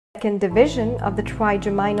second division of the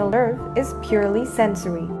trigeminal nerve is purely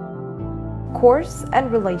sensory. Course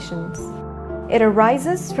and relations. It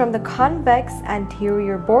arises from the convex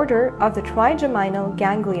anterior border of the trigeminal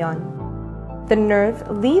ganglion. The nerve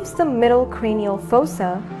leaves the middle cranial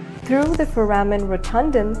fossa through the foramen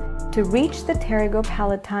rotundum to reach the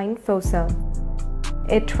pterygopalatine fossa.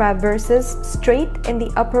 It traverses straight in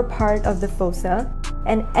the upper part of the fossa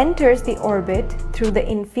and enters the orbit through the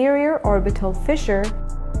inferior orbital fissure,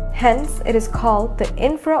 hence it is called the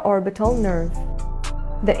infraorbital nerve.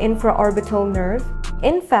 The infraorbital nerve,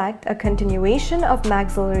 in fact a continuation of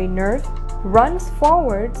maxillary nerve, runs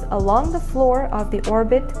forwards along the floor of the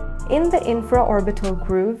orbit in the infraorbital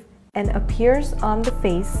groove and appears on the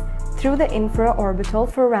face through the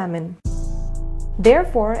infraorbital foramen.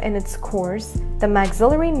 Therefore, in its course, the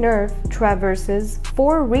maxillary nerve traverses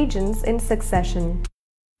 4 regions in succession: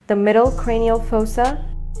 the middle cranial fossa,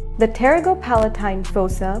 the pterygopalatine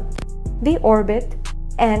fossa, the orbit,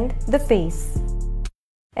 and the face.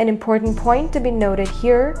 An important point to be noted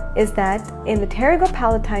here is that in the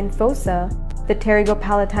pterygopalatine fossa, the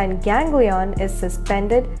pterygopalatine ganglion is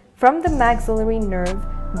suspended from the maxillary nerve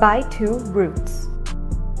by 2 roots.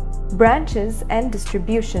 Branches and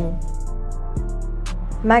distribution.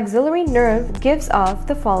 Maxillary nerve gives off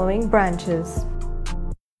the following branches.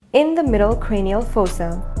 In the middle cranial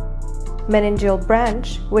fossa, meningeal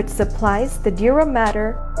branch, which supplies the dura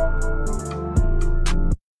mater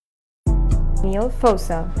cranial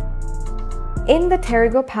fossa. In the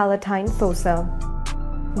pterygopalatine fossa,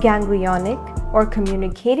 ganglionic or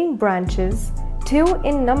communicating branches, 2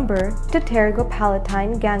 in number, to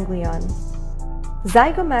pterygopalatine ganglion.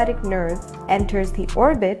 Zygomatic nerve enters the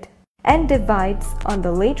orbit and divides on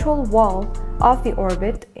the lateral wall of the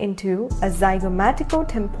orbit into a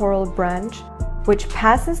zygomatico-temporal branch, which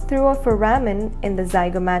passes through a foramen in the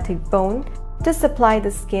zygomatic bone to supply the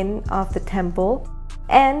skin of the temple,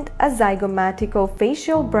 and a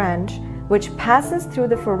zygomatico-facial branch, which passes through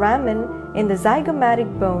the foramen in the zygomatic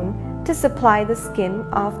bone to supply the skin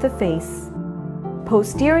of the face.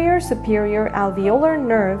 Posterior superior alveolar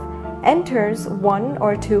nerve enters 1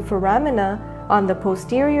 or 2 foramina on the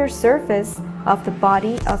posterior surface of the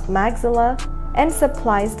body of maxilla and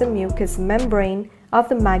supplies the mucous membrane of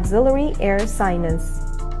the maxillary air sinus.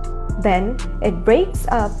 Then it breaks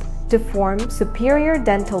up to form superior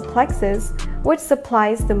dental plexus, which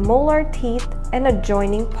supplies the molar teeth and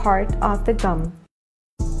adjoining part of the gum.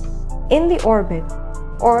 In the orbit,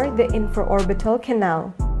 or the infraorbital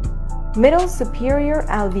canal, middle superior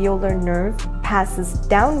alveolar nerve passes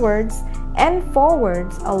downwards and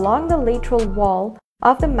forwards along the lateral wall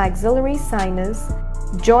of the maxillary sinus,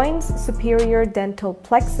 joins superior dental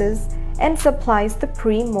plexus, and supplies the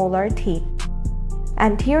premolar teeth.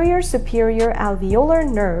 Anterior superior alveolar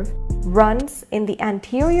nerve runs in the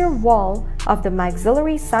anterior wall of the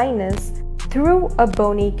maxillary sinus through a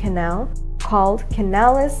bony canal called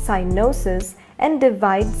canalis sinosus and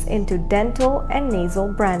divides into dental and nasal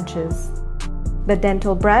branches. The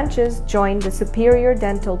dental branches join the superior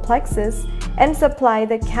dental plexus and supply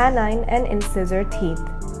the canine and incisor teeth.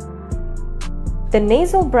 The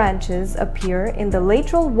nasal branches appear in the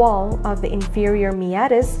lateral wall of the inferior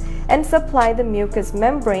meatus and supply the mucous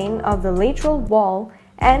membrane of the lateral wall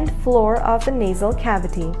and floor of the nasal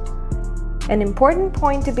cavity. An important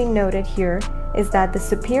point to be noted here is that the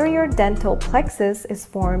superior dental plexus is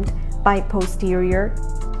formed by posterior,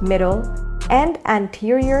 middle, and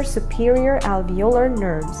anterior superior alveolar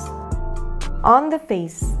nerves. On the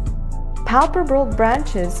face, palpebral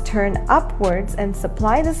branches turn upwards and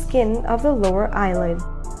supply the skin of the lower eyelid.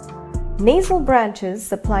 Nasal branches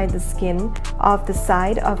supply the skin of the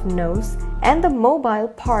side of nose and the mobile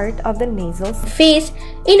part of the nasal face,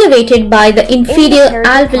 innervated by the inferior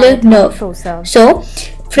alveolar nerve. So,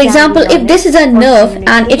 for example, if this is a nerve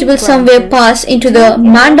and it will somewhere pass into the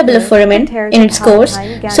mandibular foramen in its course,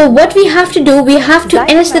 so what we have to do, we have to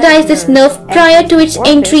anesthetize this nerve prior to its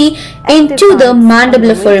entry into the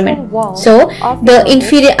mandibular foramen. So, the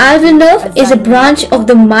inferior alveolar nerve is a branch of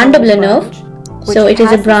the mandibular nerve. So, it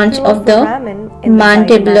is a branch of the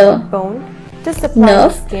mandibular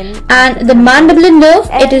nerve, and the mandibular nerve,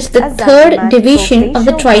 it is the 3rd division of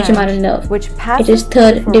the trigeminal nerve. It is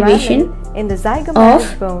 3rd division of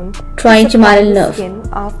trigeminal nerve.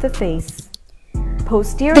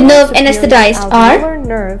 The nerve anesthetized are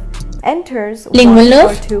lingual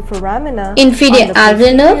nerve, inferior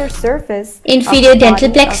alveolar nerve, inferior dental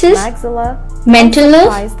plexus, mental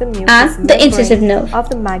nerve, and the incisive nerve.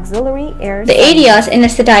 The areas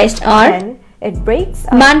anesthetized are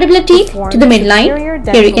mandibular teeth to the midline,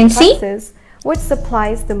 here you can see,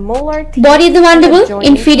 body of the mandible,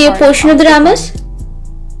 inferior portion of the ramus,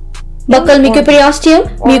 Buccal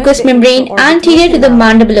mucoperiosteum, mucous membrane anterior to the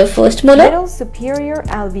mandibular first molar, middle superior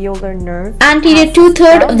alveolar nerve, anterior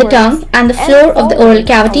 2/3 of the tongue and the floor of the oral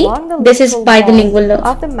cavity. This is by the lingual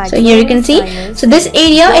nerve. So here you can see, so this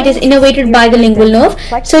area, it is innervated by the lingual nerve.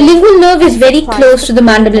 So lingual nerve is very close to the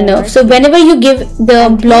mandibular nerve. So whenever you give the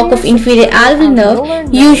block of inferior alveolar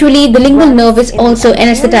nerve, usually the lingual nerve is also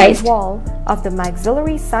anesthetized. Of the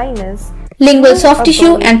maxillary sinus, lingual soft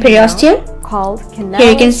tissue and periosteum. Here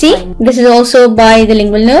you can see, this is also by the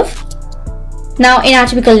lingual nerve. Now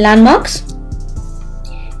anatomical landmarks.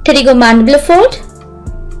 Pterygomandibular fold,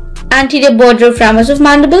 anterior border of ramus of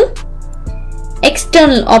mandible,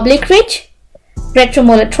 external oblique ridge,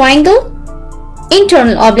 retromolar triangle,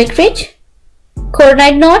 internal oblique ridge,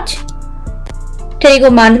 coronoid notch,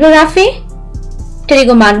 pterygomandibular raphe,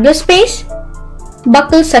 pterygomandibular space,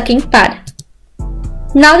 buccal sucking pad.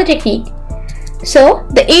 Now the technique. So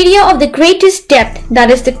the area of the greatest depth, that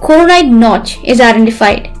is the coronoid notch, is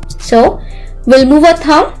identified. So we'll move our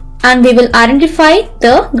thumb and we will identify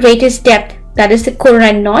the greatest depth, that is the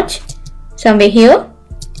coronoid notch, somewhere here.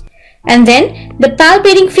 And then the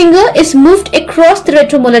palpating finger is moved across the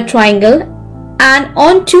retromolar triangle and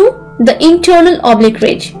onto the internal oblique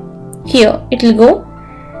ridge. Here it will go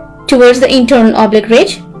towards the internal oblique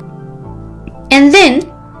ridge. And then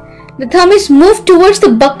the thumb is moved towards the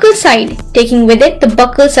buccal side, taking with it the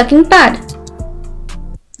buccal sucking pad,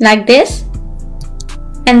 like this.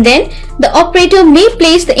 And then the operator may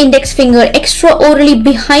place the index finger extraorally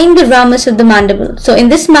behind the ramus of the mandible. So in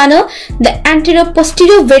this manner, the anterior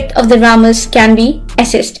posterior width of the ramus can be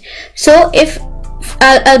assessed. So if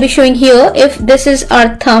I'll be showing here, if this is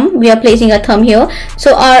our thumb, we are placing our thumb here.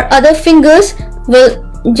 So our other fingers will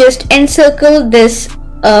just encircle this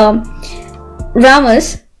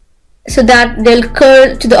ramus, so that they'll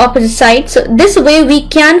curl to the opposite side. So this way we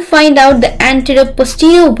can find out the anterior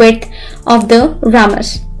posterior width of the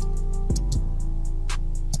ramus.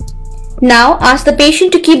 Now ask the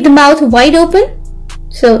patient to keep the mouth wide open,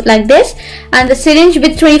 so like this, and the syringe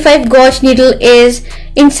with 25 gauge needle is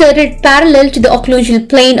inserted parallel to the occlusal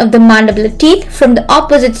plane of the mandibular teeth from the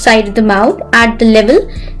opposite side of the mouth at the level,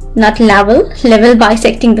 not level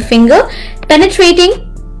bisecting the finger,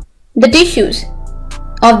 penetrating the tissues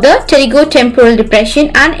of the pterygotemporal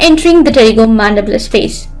depression and entering the pterygomandibular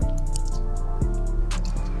space.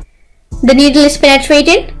 The needle is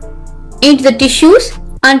penetrated into the tissues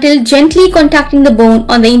until gently contacting the bone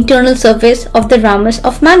on the internal surface of the ramus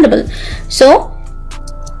of mandible. So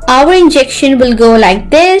our injection will go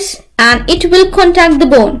like this and it will contact the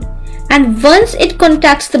bone, and once it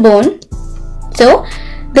contacts the bone, so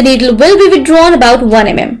the needle will be withdrawn about 1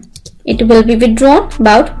 mm. It will be withdrawn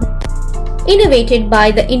about innervated by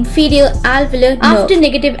the inferior alveolar nerve. After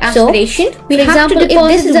negative aspiration, so, we have to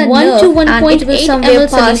deposit if this is 1 to 1.8 ml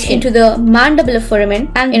solution into the mandibular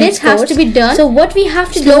foramen, and this has to be done. So what we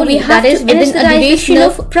have to do, that is within a duration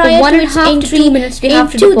of prior 1.5 to 2 minutes, we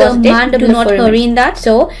have to deposit the mandibular foramen. Do not hurry in that.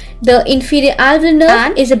 So the inferior alveolar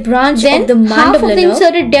nerve is a branch of the mandibular half of the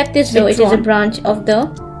inserted depth is withdrawn. So it is a branch of the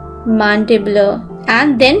mandibular,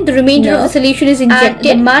 and then the remainder of the solution is injected.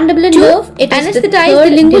 And the mandibular nerve, it anesthetize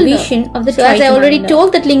the lingual division of the so as I already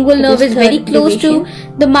told, that lingual nerve is very close to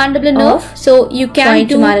the mandibular nerve, so you can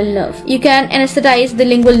you can anesthetize the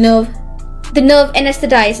lingual nerve, the nerve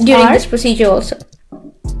anesthetized during this procedure also.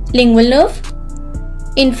 Lingual nerve,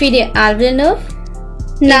 inferior alveolar nerve.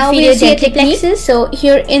 Now we see a technique. So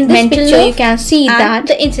here in this picture you can see that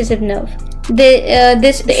the incisive nerve. The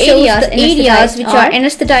areas which are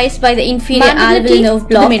anesthetized by the inferior alveolar nerve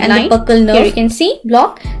block and the buccal nerve. Here you can see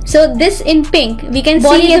block. So this in pink, we can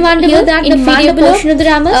see the mandible, that inferior portion of the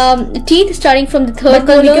ramus, teeth starting from the third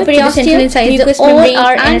molar to the central incisor, all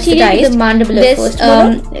are anesthetized. The mandibular first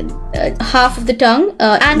half of the tongue,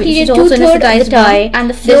 anterior 2/3 of the tongue, and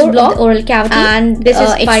the floor of the oral cavity, and this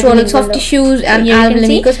is external soft tissues and alveolar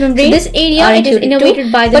mucous membrane. So this area it is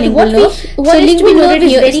innervated by the lingual nerve. So lingual nerve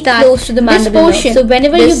is very close to the mandibular nerve. So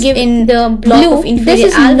whenever you give in the block of inferior,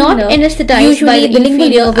 this is not anesthetized. Usually the lingual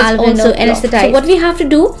nerve is also anesthetized. So what we have to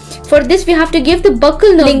do for this, we have to give the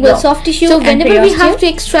buccal nerve lingual soft tissue. So whenever we have to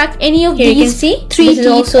extract any of these three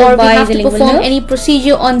teeth, or we have to perform any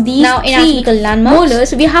procedure on these three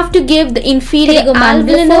molars, we have to give the inferior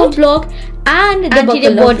alveolar nerve block and the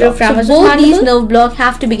anterior border of ramus. So both these nerve block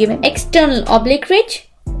have to be given. External oblique ridge.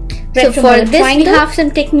 So for this we have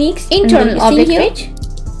some techniques. Internal oblique ridge,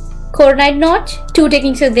 coronoid notch. Two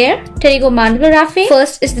techniques are there. Pterygomandibular raphe.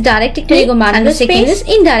 First is the direct technique, and the second is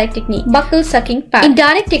indirect technique, buccal sucking pad. In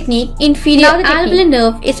direct technique, inferior alveolar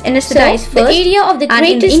nerve is anesthetized first. The area of the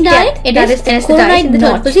greatest depth, that is anesthetized in the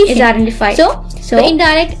third position, is identified. So So the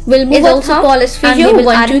indirect will move also called as fissure. We will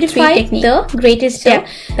identify the greatest depth.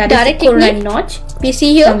 That is the coronary notch. We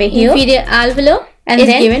see here inferior alveolar and is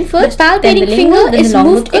given first. The palpating finger is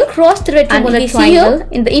moved across the retromolar triangle.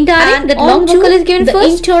 In the indirect, the long buccal is given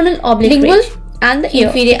first. Internal oblique ridge and the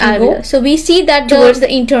inferior alveolar. So we see that towards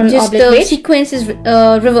the internal oblique ridge, the sequence is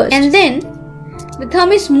reversed. And then the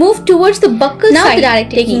thumb is moved towards the buccal side. Now the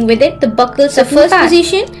direct taking with it the buccal. So first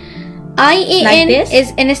position, IAN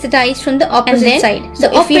is anesthetized from the opposite side. So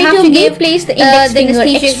if we have to place the index finger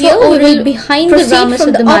here, we will behind the ramus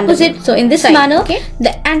from the opposite. So in this manner,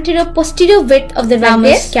 the anterior posterior width of the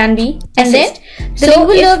ramus can be assessed. The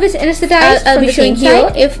lingual nerve is anesthetized. I'll be showing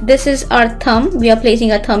here. If this is our thumb, we are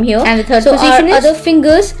placing our thumb here, and the third position is other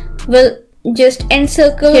fingers will just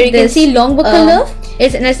encircle. Here you can see long buccal nerve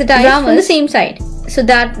is anesthetized from the same side, so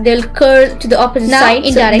that they'll curl to the opposite side.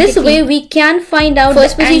 So this way we can find out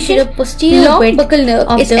first the position posterior long buccal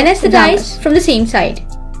nerve is anesthetized from the same side.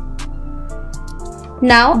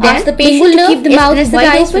 Now ask the patient to keep the mouth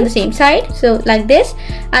anesthetized from the same side, so like this,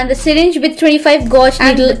 and the syringe with 25 gauge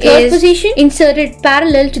needle is position inserted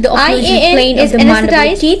parallel to the opposite plane of the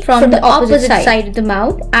mandible teeth from the opposite side of the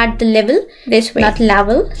mouth at the level, this way, not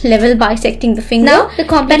level bisecting the finger. Now the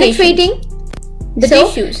penetrating the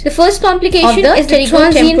tissues. The first complication is the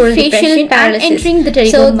transient facial paralysis entering the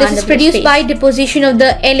pterygomandibular. So this is produced by deposition of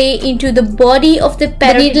the LA into the body of the parotid.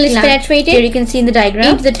 The needle is penetrated. Here you can see in the diagram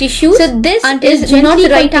into the tissues. So this is not the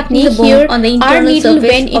right technique here on the internal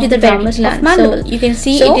surface went into the ramus gland. So you can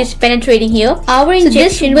see it is penetrating here. Our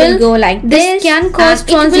injection will go like this. This can cause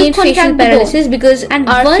transient facial paralysis because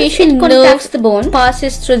our facial nerve the bone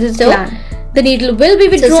passes through this gland. The needle will be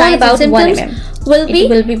withdrawn about 1 mm. Will be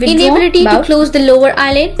inability to close the lower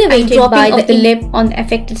eyelid and dropping of the lip on the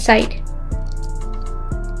affected side.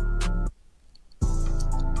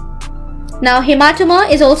 Now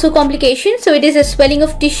hematoma is also a complication. So it is a swelling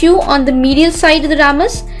of tissue on the medial side of the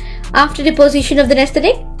ramus after deposition of the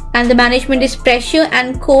anesthetic, and the management is pressure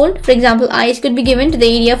and cold. For example, ice could be given to the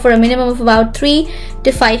area for a minimum of about 3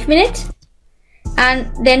 to 5 minutes. And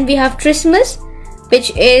then we have trismus,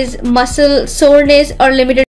 which is muscle soreness or limited